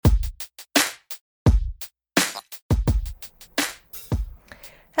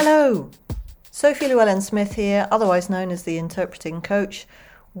Hello, Sophie Llewellyn-Smith here, otherwise known as the Interpreting Coach,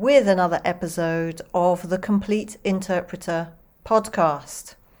 with another episode of the Complete Interpreter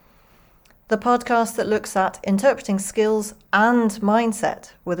podcast. The podcast that looks at interpreting skills and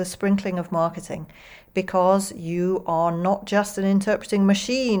mindset with a sprinkling of marketing, because you are not just an interpreting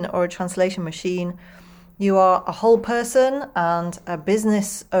machine or a translation machine. You are a whole person and a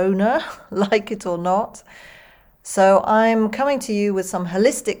business owner, like it or not. So I'm coming to you with some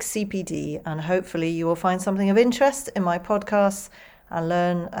holistic CPD, and hopefully you will find something of interest in my podcasts and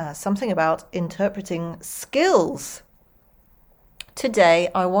learn something about interpreting skills. Today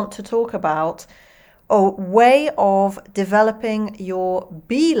I want to talk about a way of developing your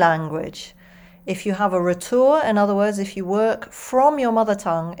B language. If you have a retour, in other words, if you work from your mother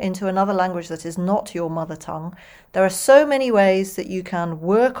tongue into another language that is not your mother tongue, there are so many ways that you can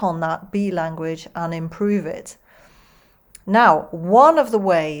work on that B language and improve it. Now, one of the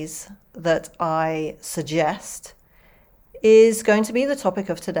ways that I suggest is going to be the topic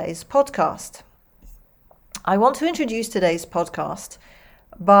of today's podcast. I want to introduce today's podcast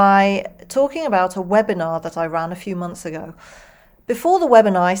by talking about a webinar that I ran a few months ago. Before the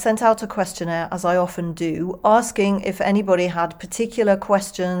webinar, I sent out a questionnaire, as I often do, asking if anybody had particular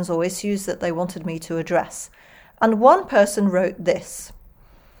questions or issues that they wanted me to address. And one person wrote this: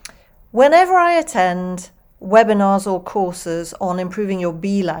 "Whenever I attend webinars or courses on improving your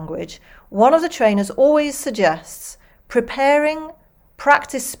B language, one of the trainers always suggests preparing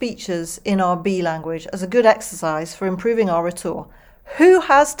practice speeches in our B language as a good exercise for improving our retour. Who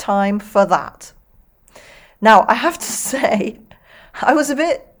has time for that?" Now, I have to say, I was a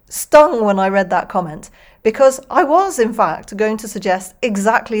bit stung when I read that comment, because I was, in fact, going to suggest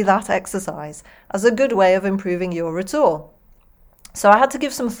exactly that exercise as a good way of improving your retour. So I had to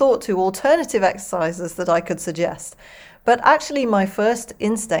give some thought to alternative exercises that I could suggest. But actually my first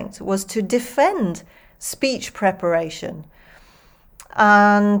instinct was to defend speech preparation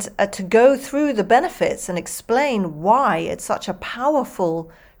and to go through the benefits and explain why it's such a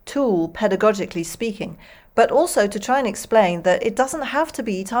powerful tool, pedagogically speaking, but also to try and explain that it doesn't have to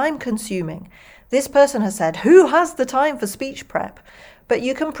be time consuming. This person has said, who has the time for speech prep? But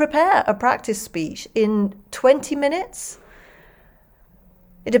you can prepare a practice speech in 20 minutes.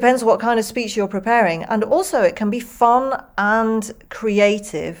 It depends what kind of speech you're preparing. And also it can be fun and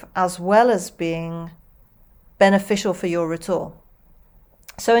creative as well as being beneficial for your retour.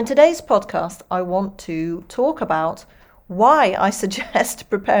 So in today's podcast, I want to talk about why I suggest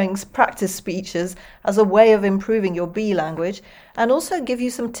preparing practice speeches as a way of improving your B language, and also give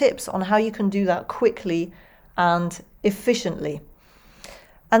you some tips on how you can do that quickly and efficiently.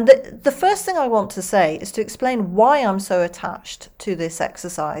 And the first thing I want to say is to explain why I'm so attached to this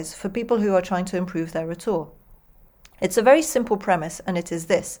exercise for people who are trying to improve their retour. It's a very simple premise, and it is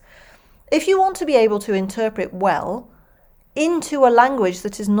this: if you want to be able to interpret well into a language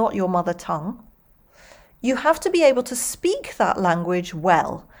that is not your mother tongue, you have to be able to speak that language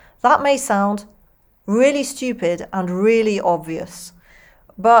well. That may sound really stupid and really obvious,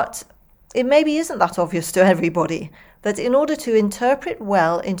 but it maybe isn't that obvious to everybody, that in order to interpret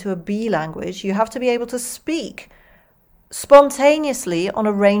well into a B language, you have to be able to speak spontaneously on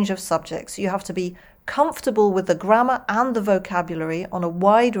a range of subjects. You have to be comfortable with the grammar and the vocabulary on a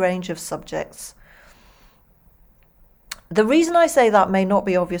wide range of subjects. The reason I say that may not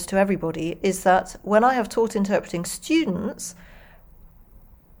be obvious to everybody is that when I have taught interpreting students,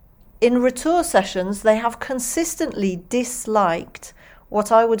 in retour sessions, they have consistently disliked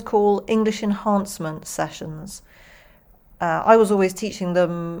what I would call English enhancement sessions. I was always teaching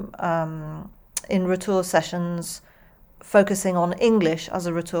them in retour sessions, focusing on English as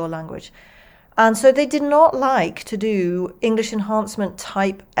a retour language. And so they did not like to do English enhancement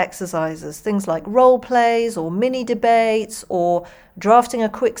type exercises, things like role plays or mini debates or drafting a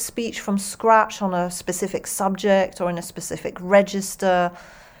quick speech from scratch on a specific subject or in a specific register.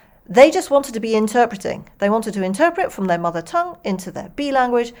 They just wanted to be interpreting. They wanted to interpret from their mother tongue into their B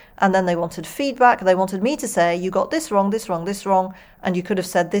language, and then they wanted feedback. They wanted me to say, you got this wrong, this wrong, this wrong, and you could have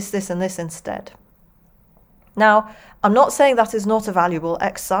said this, this, and this instead. Now, I'm not saying that is not a valuable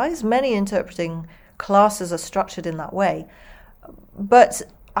exercise. Many interpreting classes are structured in that way. But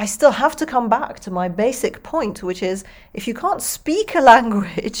I still have to come back to my basic point, which is if you can't speak a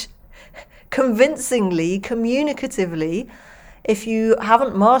language convincingly, communicatively, if you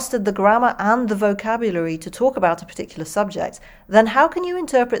haven't mastered the grammar and the vocabulary to talk about a particular subject, then how can you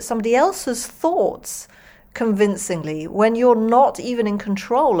interpret somebody else's thoughts convincingly when you're not even in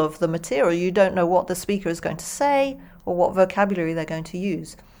control of the material? You don't know what the speaker is going to say or what vocabulary they're going to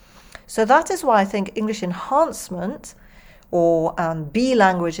use. So that is why I think English enhancement or B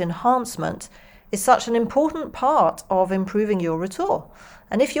language enhancement is such an important part of improving your retour.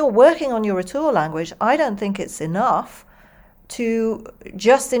 And if you're working on your retour language, I don't think it's enough to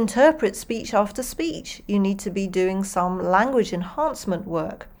just interpret speech after speech. You need to be doing some language enhancement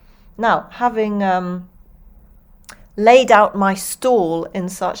work. Now, having laid out my stall in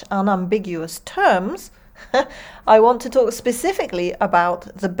such unambiguous terms, I want to talk specifically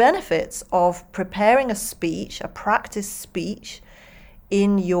about the benefits of preparing a speech, a practice speech,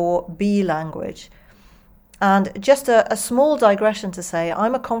 in your B language. And just a small digression to say,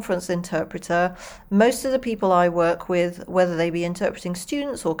 I'm a conference interpreter. Most of the people I work with, whether they be interpreting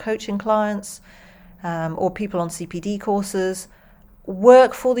students or coaching clients, or people on CPD courses,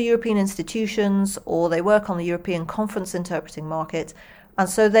 work for the European institutions, or they work on the European conference interpreting market. And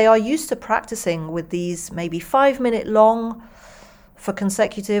so they are used to practicing with these maybe 5-minute long for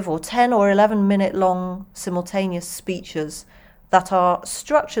consecutive or 10 or 11-minute long simultaneous speeches that are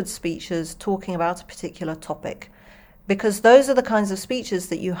structured speeches talking about a particular topic, because those are the kinds of speeches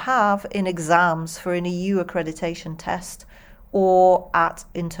that you have in exams for an EU accreditation test or at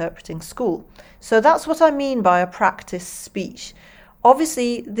interpreting school. So that's what I mean by a practice speech.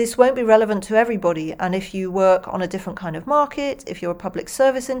 Obviously, this won't be relevant to everybody, and if you work on a different kind of market, if you're a public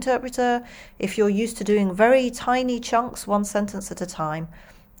service interpreter, if you're used to doing very tiny chunks, one sentence at a time,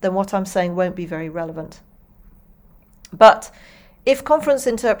 then what I'm saying won't be very relevant. But if conference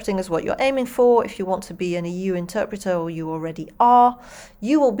interpreting is what you're aiming for, if you want to be an EU interpreter, or you already are,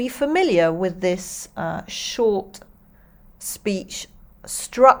 you will be familiar with this short speech,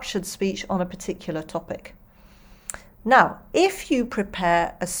 structured speech on a particular topic. Now, if you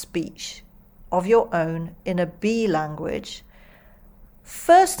prepare a speech of your own in a B language,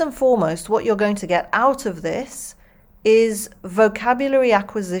 first and foremost, what you're going to get out of this is vocabulary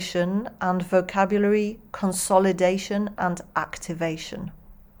acquisition and vocabulary consolidation and activation.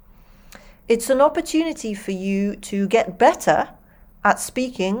 It's an opportunity for you to get better at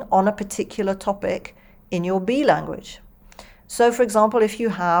speaking on a particular topic in your B language. So, for example, if you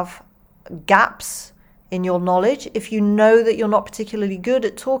have gaps in your knowledge, if you know that you're not particularly good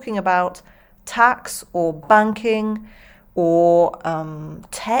at talking about tax or banking or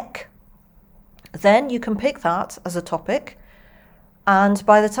tech, then you can pick that as a topic. And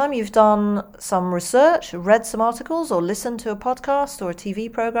by the time you've done some research, read some articles, or listened to a podcast or a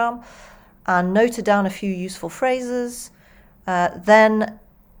TV program, and noted down a few useful phrases, then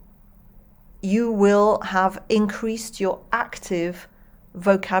you will have increased your active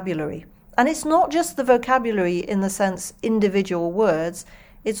vocabulary. And it's not just the vocabulary in the sense individual words,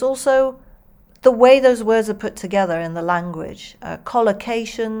 it's also the way those words are put together in the language,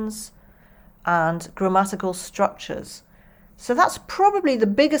 collocations and grammatical structures. So that's probably the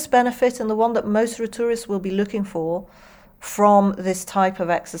biggest benefit, and the one that most rhetorists will be looking for from this type of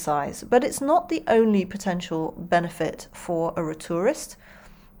exercise. But it's not the only potential benefit for a rhetorist.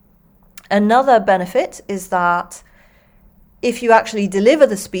 Another benefit is that if you actually deliver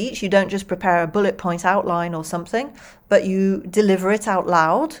the speech, you don't just prepare a bullet point outline or something, but you deliver it out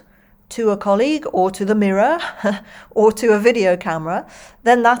loud to a colleague or to the mirror or to a video camera,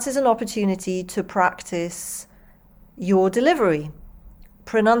 then that is an opportunity to practice your delivery,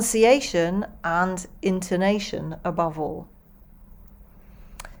 pronunciation and intonation above all.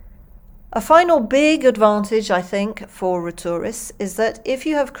 A final big advantage, I think, for rhetorists is that if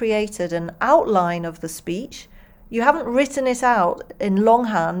you have created an outline of the speech, you haven't written it out in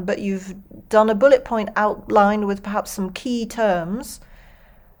longhand, but you've done a bullet point outline with perhaps some key terms,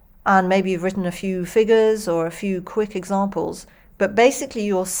 and maybe you've written a few figures or a few quick examples, but basically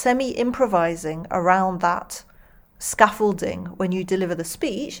you're semi-improvising around that scaffolding when you deliver the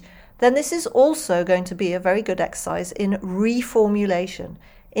speech, then this is also going to be a very good exercise in reformulation,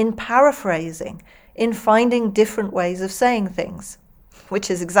 in paraphrasing, in finding different ways of saying things,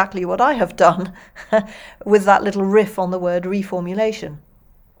 which is exactly what I have done with that little riff on the word reformulation.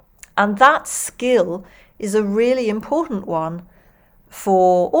 And that skill is a really important one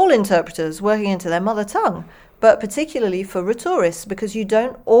for all interpreters working into their mother tongue, but particularly for rhetorists, because you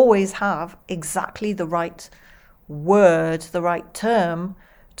don't always have exactly the right word, the right term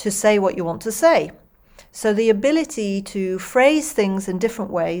to say what you want to say. So the ability to phrase things in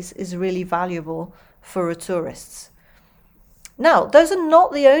different ways is really valuable for rhetorists. Now, those are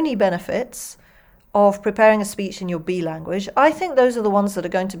not the only benefits of preparing a speech in your B language. I think those are the ones that are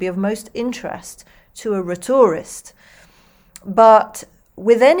going to be of most interest to a rhetorist. But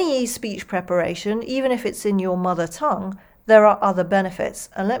with any speech preparation, even if it's in your mother tongue, there are other benefits.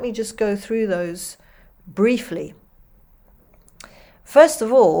 And let me just go through those briefly. First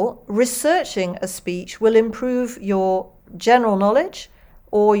of all, researching a speech will improve your general knowledge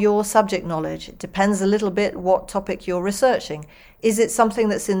or your subject knowledge. It depends a little bit what topic you're researching. Is it something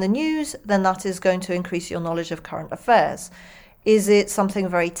that's in the news? Then that is going to increase your knowledge of current affairs. Is it something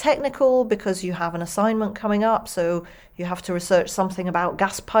very technical because you have an assignment coming up, so you have to research something about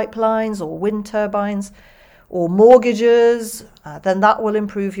gas pipelines or wind turbines or mortgages? Then that will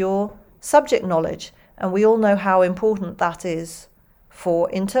improve your subject knowledge. And we all know how important that is for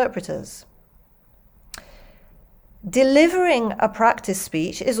interpreters. Delivering a practice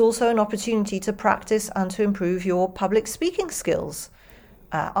speech is also an opportunity to practice and to improve your public speaking skills.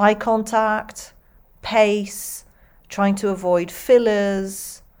 Eye contact, pace, trying to avoid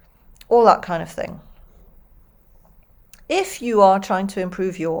fillers, all that kind of thing. If you are trying to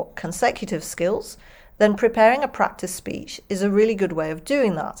improve your consecutive skills, then preparing a practice speech is a really good way of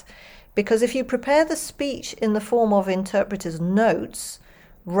doing that. Because if you prepare the speech in the form of interpreter's notes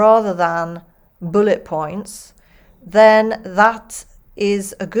rather than bullet points, then that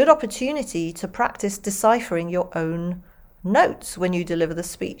is a good opportunity to practice deciphering your own notes when you deliver the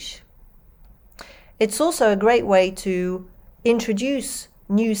speech. It's also a great way to introduce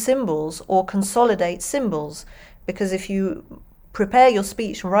new symbols or consolidate symbols, because if you prepare your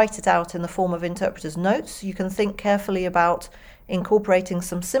speech and write it out in the form of interpreter's notes, you can think carefully about incorporating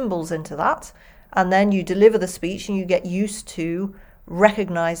some symbols into that, and then you deliver the speech and you get used to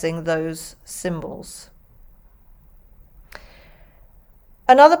recognizing those symbols.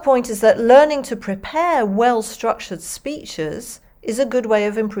 Another point is that learning to prepare well-structured speeches is a good way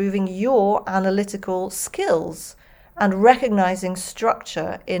of improving your analytical skills and recognizing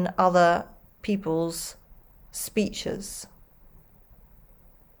structure in other people's speeches.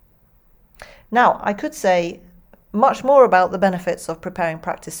 Now, I could say much more about the benefits of preparing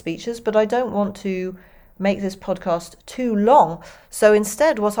practice speeches, but I don't want to make this podcast too long. So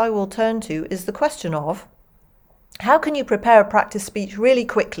instead, what I will turn to is the question of, how can you prepare a practice speech really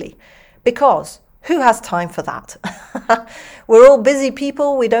quickly? Because who has time for that? We're all busy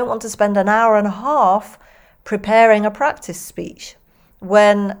people. We don't want to spend an hour and a half preparing a practice speech,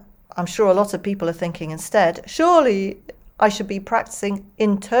 when I'm sure a lot of people are thinking instead, surely I should be practicing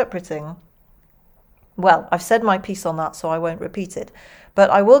interpreting. Well, I've said my piece on that, so I won't repeat it. But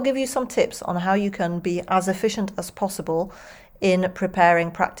I will give you some tips on how you can be as efficient as possible in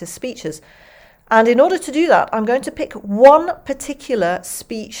preparing practice speeches. And in order to do that, I'm going to pick one particular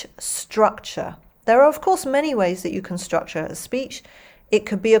speech structure. There are, of course, many ways that you can structure a speech. It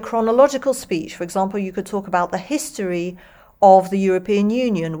could be a chronological speech. For example, you could talk about the history of the European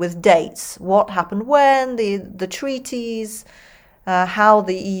Union with dates. What happened when, the treaties, how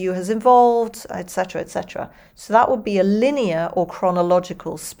the EU has evolved, etc., etc. So that would be a linear or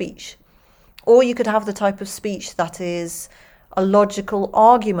chronological speech. Or you could have the type of speech that is a logical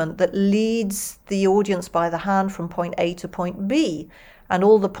argument that leads the audience by the hand from point A to point B. And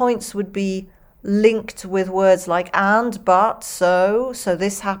all the points would be linked with words like and, but, so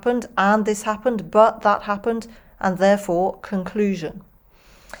this happened, and this happened, but that happened, and therefore conclusion.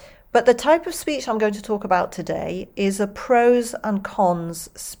 But the type of speech I'm going to talk about today is a pros and cons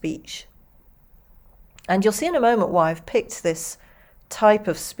speech. And you'll see in a moment why I've picked this type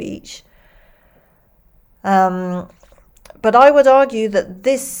of speech. But I would argue that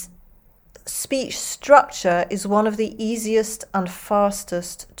this speech structure is one of the easiest and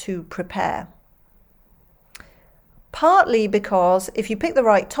fastest to prepare. Partly because if you pick the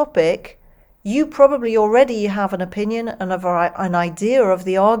right topic, you probably already have an opinion and an idea of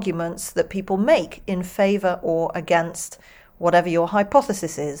the arguments that people make in favour or against whatever your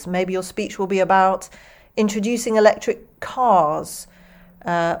hypothesis is. Maybe your speech will be about introducing electric cars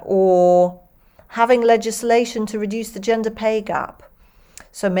or having legislation to reduce the gender pay gap.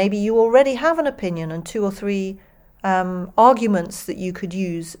 So maybe you already have an opinion and 2 or 3 arguments that you could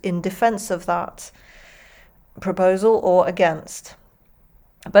use in defence of that proposal or against.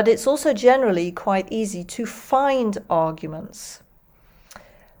 But it's also generally quite easy to find arguments.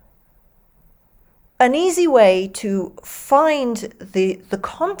 An easy way to find the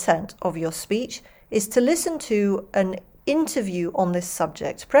content of your speech is to listen to an interview on this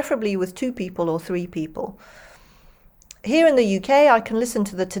subject, preferably with 2 people or 3 people. Here in the UK, I can listen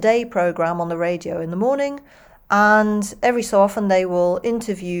to the Today programme on the radio in the morning, and every so often they will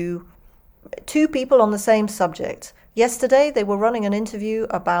interview 2 people on the same subject. Yesterday, they were running an interview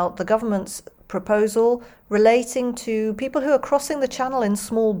about the government's proposal relating to people who are crossing the channel in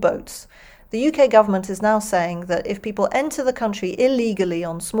small boats. The UK government is now saying that if people enter the country illegally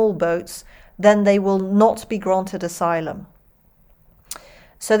on small boats, then they will not be granted asylum.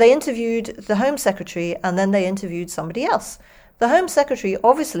 So they interviewed the Home Secretary and then they interviewed somebody else. The Home Secretary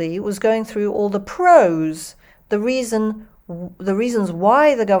obviously was going through all the pros the reasons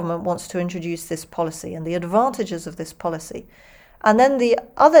why the government wants to introduce this policy and the advantages of this policy. And then the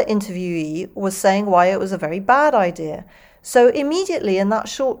other interviewee was saying why it was a very bad idea. So immediately in that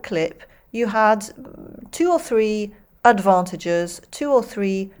short clip, you had 2 or 3 advantages, 2 or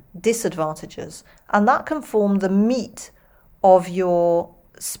 3 disadvantages, and that can form the meat of your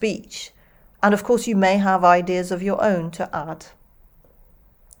speech. And of course, you may have ideas of your own to add.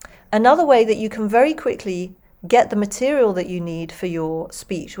 Another way that you can very quickly get the material that you need for your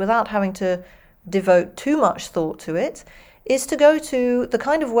speech without having to devote too much thought to it is to go to the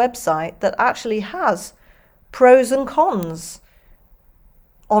kind of website that actually has pros and cons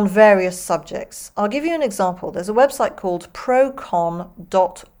on various subjects. I'll give you an example. There's a website called procon.org.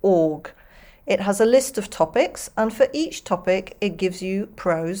 It has a list of topics, and for each topic it gives you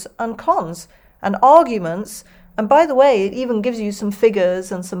pros and cons and arguments. And by the way, it even gives you some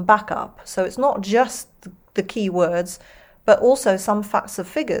figures and some backup. So it's not just the key words, but also some facts of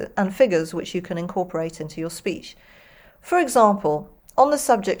figures which you can incorporate into your speech. For example, on the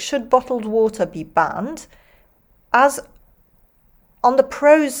subject, should bottled water be banned? As on the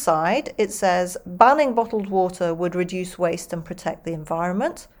pros side, it says banning bottled water would reduce waste and protect the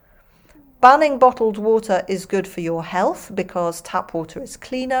environment. Banning bottled water is good for your health because tap water is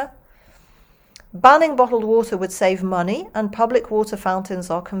cleaner. Banning bottled water would save money and public water fountains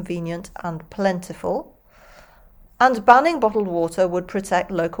are convenient and plentiful. And banning bottled water would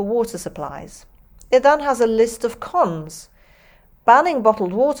protect local water supplies. It then has a list of cons. Banning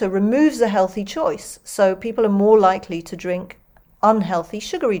bottled water removes a healthy choice, so people are more likely to drink unhealthy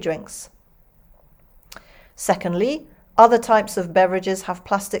sugary drinks. Secondly, other types of beverages have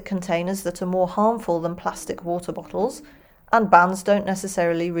plastic containers that are more harmful than plastic water bottles, and bans don't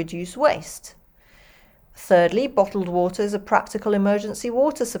necessarily reduce waste. Thirdly, bottled water is a practical emergency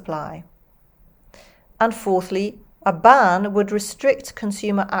water supply. And fourthly, a ban would restrict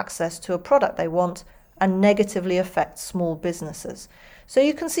consumer access to a product they want and negatively affect small businesses. So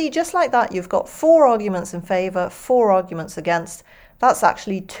you can see just like that, you've got 4 arguments in favour, 4 arguments against. That's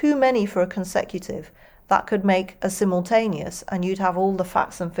actually too many for a consecutive. That could make a simultaneous, and you'd have all the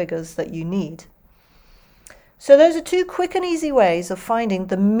facts and figures that you need. So those are 2 quick and easy ways of finding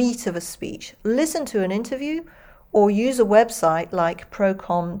the meat of a speech. Listen to an interview or use a website like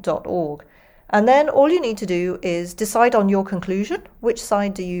procon.org. And then all you need to do is decide on your conclusion, which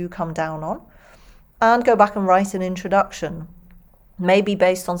side do you come down on, and go back and write an introduction, maybe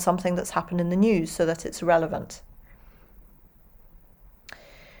based on something that's happened in the news so that it's relevant.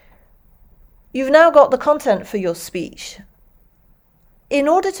 You've now got the content for your speech. In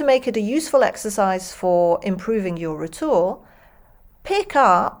order to make it a useful exercise for improving your retour, pick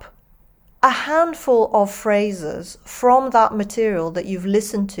up a handful of phrases from that material that you've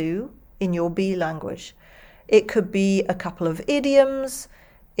listened to in your B language. It could be a couple of idioms,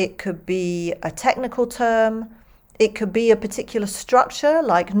 it could be a technical term, it could be a particular structure,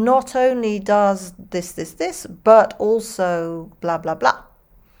 like not only does this, but also blah, blah, blah.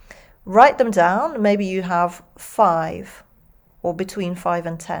 Write them down. Maybe you have 5 or between 5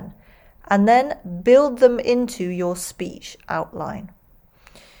 and 10, and then build them into your speech outline.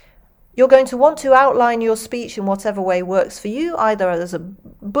 You're going to want to outline your speech in whatever way works for you, either as a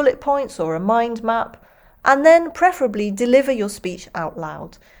bullet points or a mind map, and then preferably deliver your speech out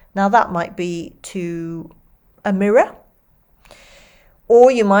loud. Now that might be to a mirror,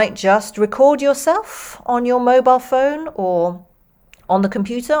 or you might just record yourself on your mobile phone or on the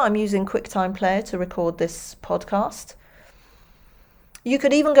computer. I'm using QuickTime Player to record this podcast. You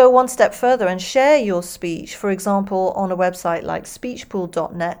could even go one step further and share your speech, for example, on a website like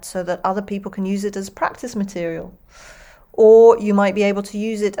speechpool.net, so that other people can use it as practice material. Or you might be able to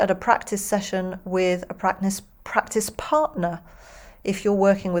use it at a practice session with a practice partner if you're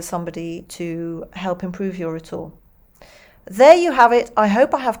working with somebody to help improve your retour. There you have it. I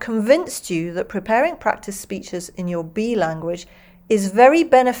hope I have convinced you that preparing practice speeches in your B language is very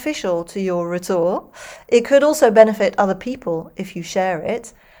beneficial to your retour. It could also benefit other people if you share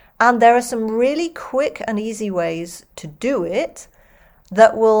it. And there are some really quick and easy ways to do it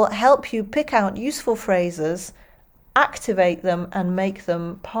that will help you pick out useful phrases, activate them, and make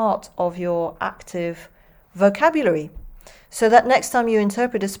them part of your active vocabulary, so that next time you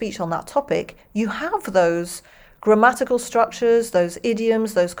interpret a speech on that topic, you have those grammatical structures, those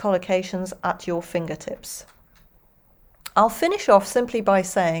idioms, those collocations at your fingertips. I'll finish off simply by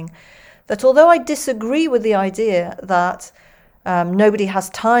saying that although I disagree with the idea that nobody has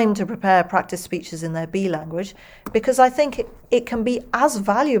time to prepare practice speeches in their B language, because I think it can be as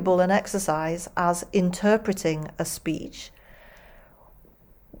valuable an exercise as interpreting a speech,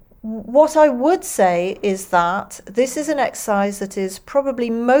 What I would say is that this is an exercise that is probably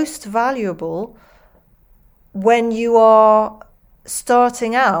most valuable when you are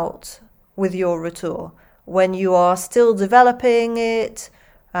starting out with your retour, when you are still developing it,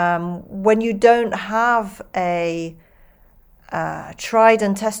 when you don't have a tried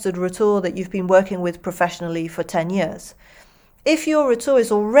and tested retour that you've been working with professionally for 10 years. If your retour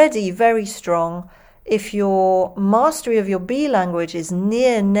is already very strong, if your mastery of your B language is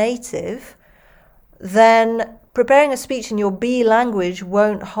near native, then preparing a speech in your B language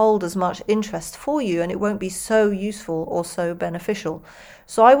won't hold as much interest for you, and it won't be so useful or so beneficial.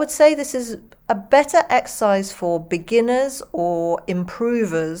 So I would say this is a better exercise for beginners or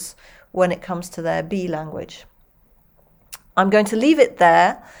improvers when it comes to their B language. I'm going to leave it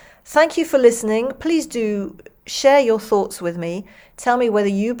there. Thank you for listening. Please do share your thoughts with me. Tell me whether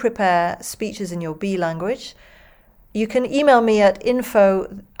you prepare speeches in your B language. You can email me at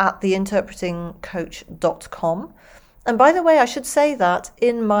info@theinterpretingcoach.com. And by the way, I should say that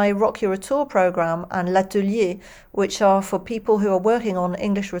in my Rock Your Retour program and L'Atelier, which are for people who are working on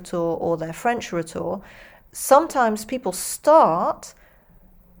English retour or their French retour, sometimes people start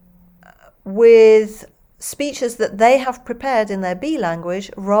with speeches that they have prepared in their B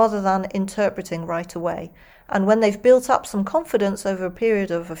language rather than interpreting right away. And when they've built up some confidence over a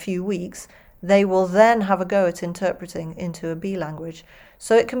period of a few weeks, they will then have a go at interpreting into a B language.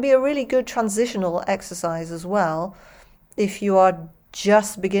 So it can be a really good transitional exercise as well if you are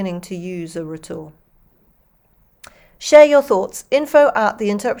just beginning to use a retour. Share your thoughts,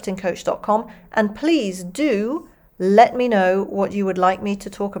 info@theinterpretingcoach.com, and please do let me know what you would like me to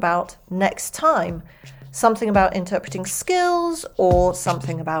talk about next time. Something about interpreting skills or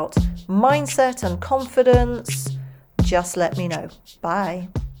something about mindset and confidence. Just let me know. Bye.